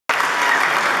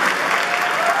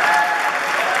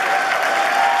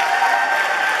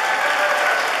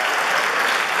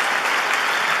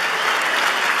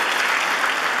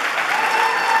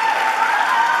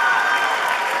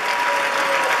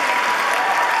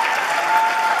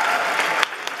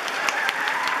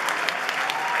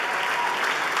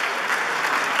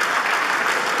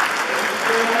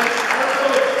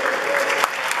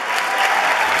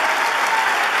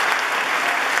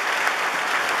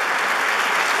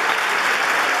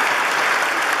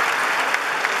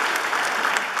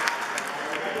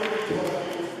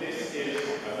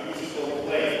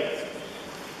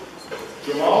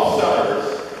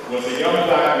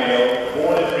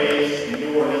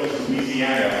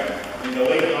in the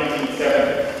late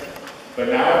 1970s, but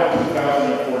now in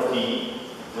 2014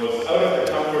 was out of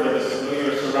the comfort of his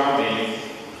familiar surroundings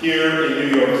here in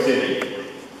New York City.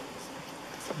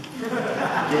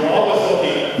 Jamal was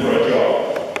looking for a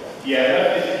job. He had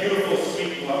left his beautiful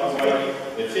sweet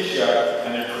wife, Letitia,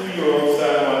 and their 2-year-old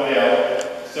son,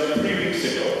 Mondale, some 3 weeks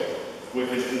ago, with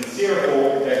his sincere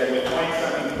hope that he would find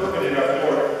something permanent up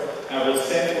north and would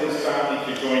send for his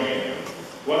family to join him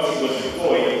once he was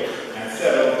employed and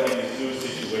settled in his new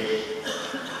situation.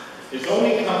 His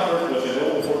only comfort was an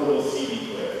old portable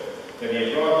CD player that he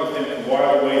had brought with him to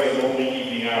while away the lonely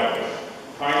evening hours,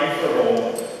 pining for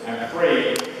home and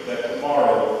prayed that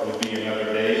tomorrow would be another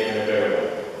day and a better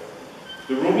one.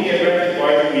 The room he had rented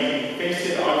by the week faced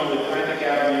it onto Atlantic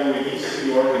Avenue in East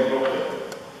New York and Brooklyn.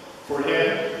 For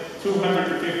him,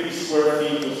 250 square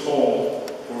feet was home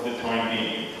for the time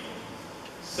being.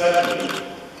 Suddenly,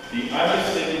 the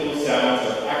unmistakable sounds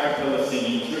of a cappella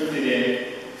singing drifted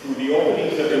in through the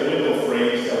openings of the window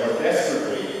frames that were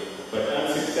desperately, but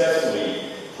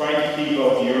unsuccessfully, trying to keep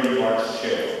out the early March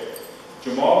chill.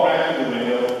 Jamal ran to the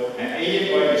window and,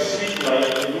 aided by the street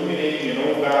light illuminating an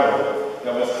old barrel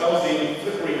that was housing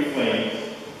flickering flames,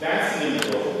 dancing in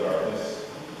the broken darkness,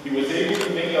 he was able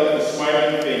to make out the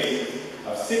smiling faces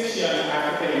of 6 young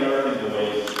African-American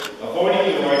boys,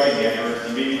 avoiding the rising embers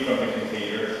emitting from the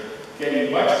container,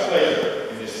 getting much pleasure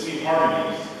in the sweet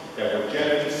harmonies that were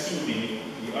gently soothing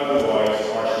the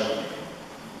otherwise harsh evening.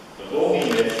 The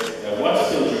loneliness that once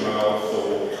filled Jamal's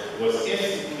soul was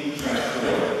instantly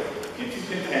transformed into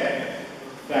contentment,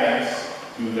 thanks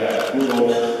to that good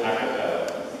old a cappella.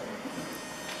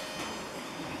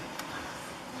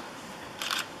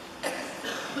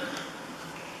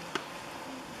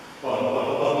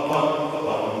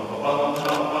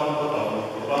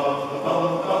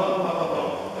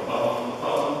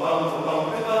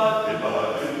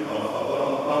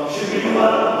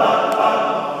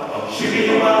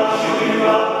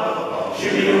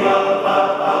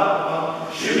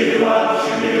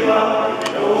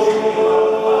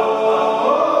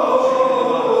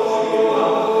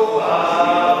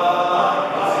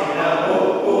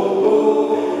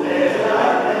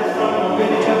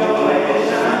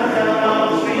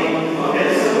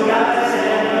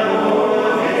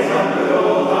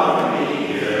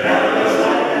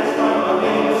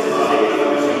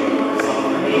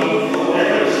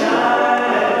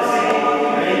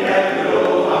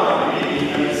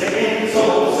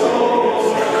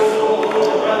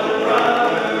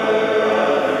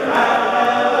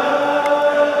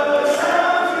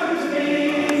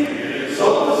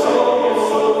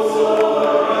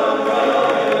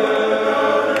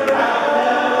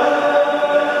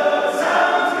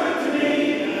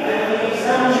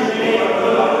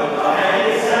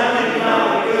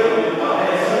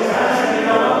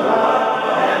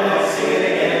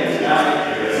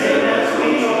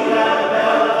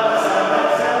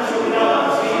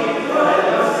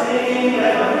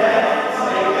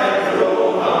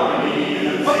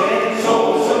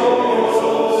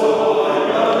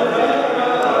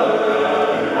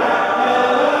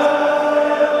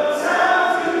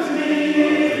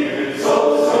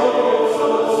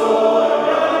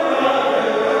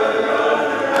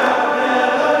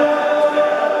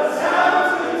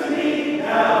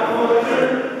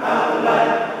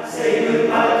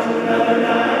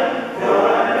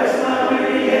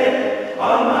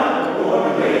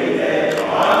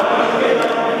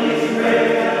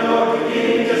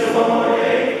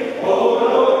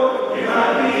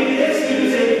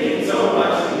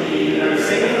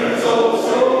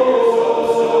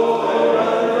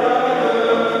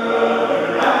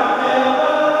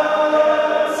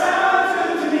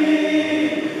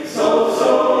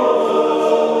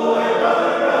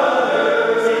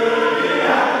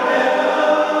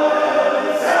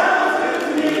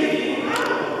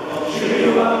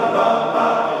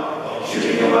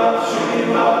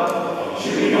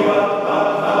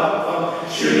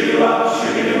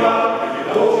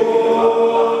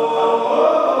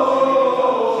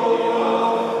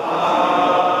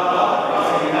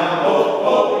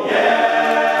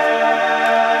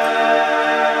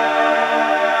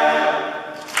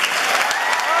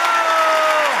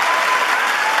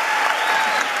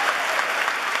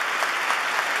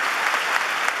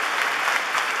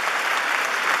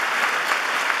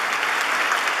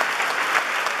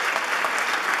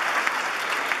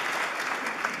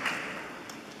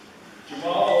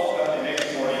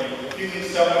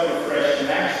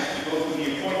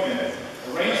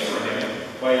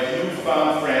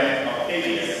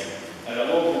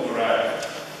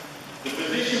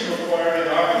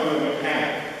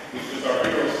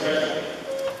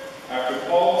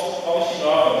 Polishing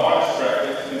off a modest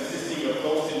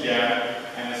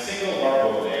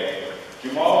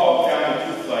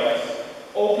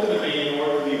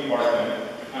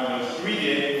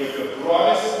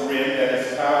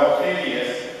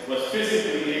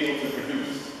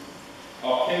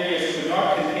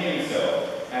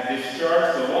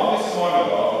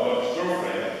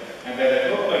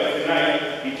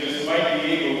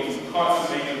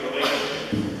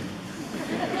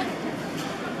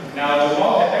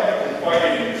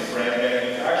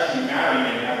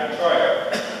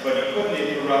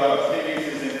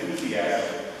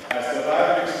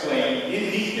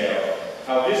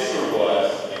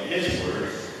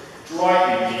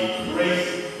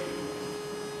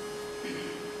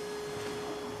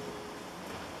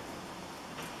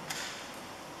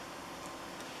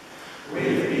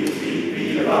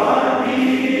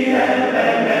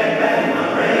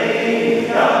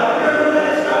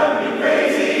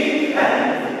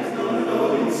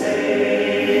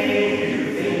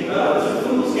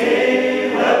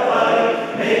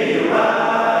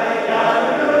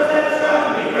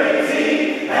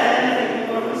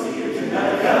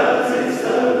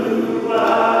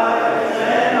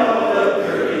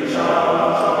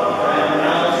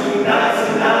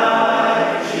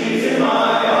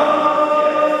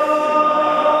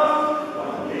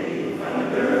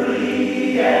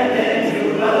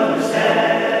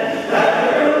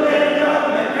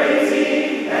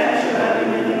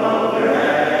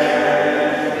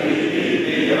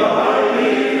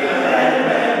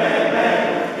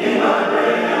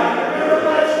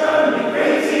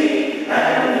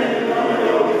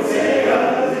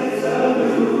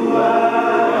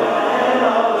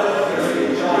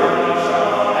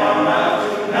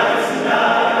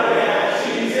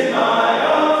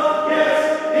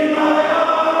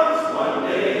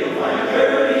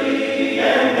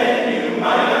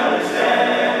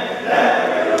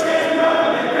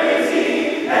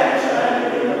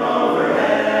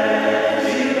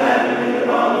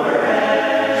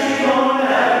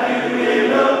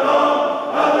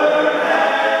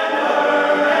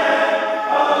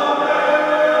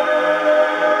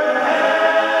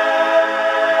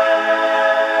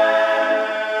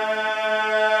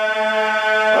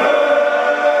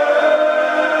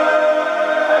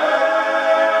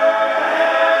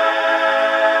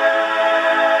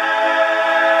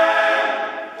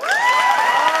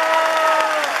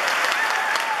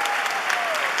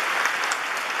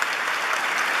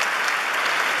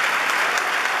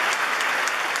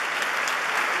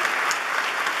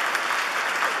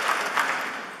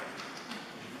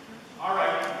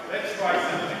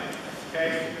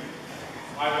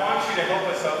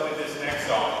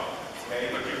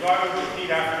you've got to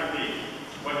repeat after me.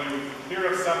 When you hear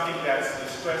of something that's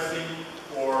distressing,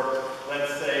 or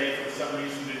let's say for some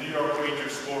reason the New York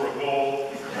Rangers score a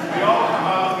goal, we all come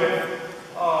out with,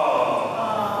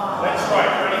 oh. Let's try.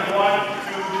 Ready? 1,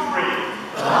 2,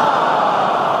 3. That's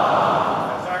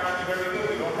actually very good.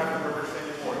 We don't have to reverse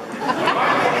anymore. When I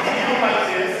want to feel like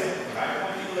this,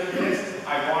 I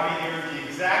want to hear the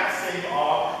exact same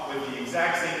awe with the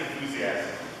exact same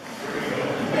enthusiasm. Here we go.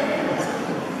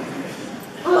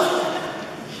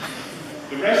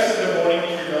 The rest of the morning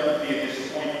turned out to be a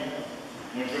disappointment.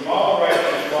 When Jamal arrived at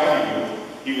his rendezvous,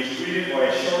 he was greeted by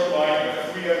a short line of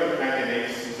 3 other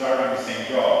candidates desiring the same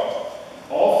job.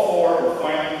 All 4 were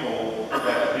finally told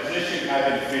that the position had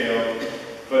been filled,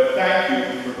 but thank you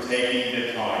for taking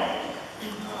the time.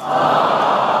 I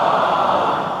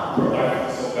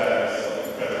feel so bad myself,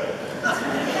 incredible.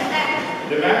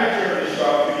 The manager of the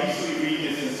shop could easily read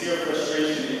the sincere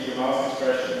frustration in Jamal's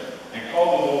expression and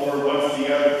called him over once the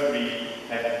other 3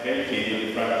 had vacated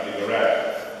in front of the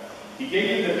garage. He gave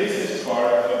him the business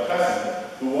card of a cousin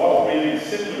who operated a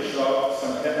similar shop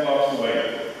some 10 blocks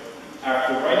away.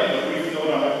 After writing a brief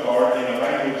note on the card in a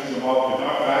language Jamal could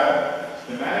not fathom,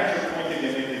 the manager pointed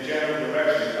him in the general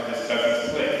direction of his cousin's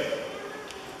place.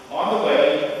 On the way,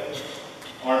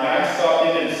 our man stopped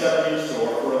in a submarine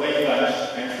store for a late lunch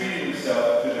and treated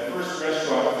himself to the first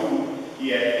restaurant food he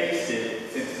had tasted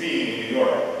since being in New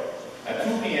York. At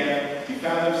 2 p.m., he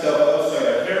found himself outside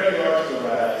a very large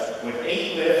garage with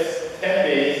 8 lifts, 10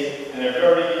 bays, and a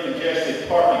very congested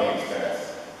parking expense.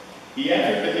 He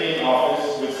entered the main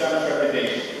office with some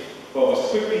trepidation, but was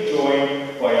quickly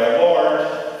joined by a large,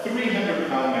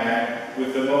 300-pound man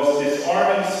with the most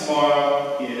disarming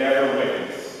smile he had ever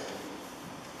witnessed.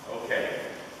 Okay,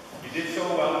 you did so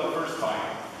well the first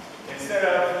time. Instead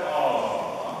of,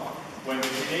 oh, when the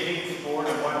Canadians scored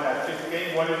and won that 5th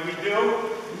game, what did we do?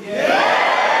 Yeah!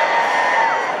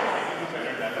 You do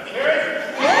better than that. Let's hear it.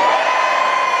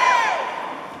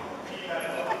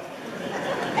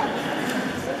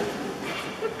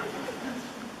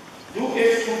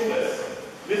 Lucas Kuplas,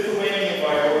 Lithuanian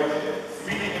by origin,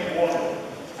 greeted him warmly,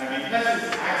 and because his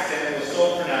accent was so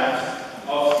pronounced,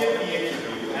 I'll skip the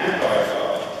interview and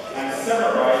dialogue and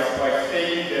summarize by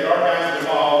stating that our man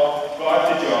Jamal got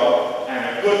the job, and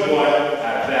a good one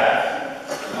at that.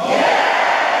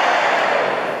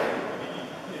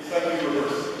 It's like we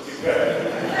reversed. It's incredible.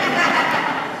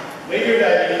 Later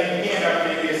that evening,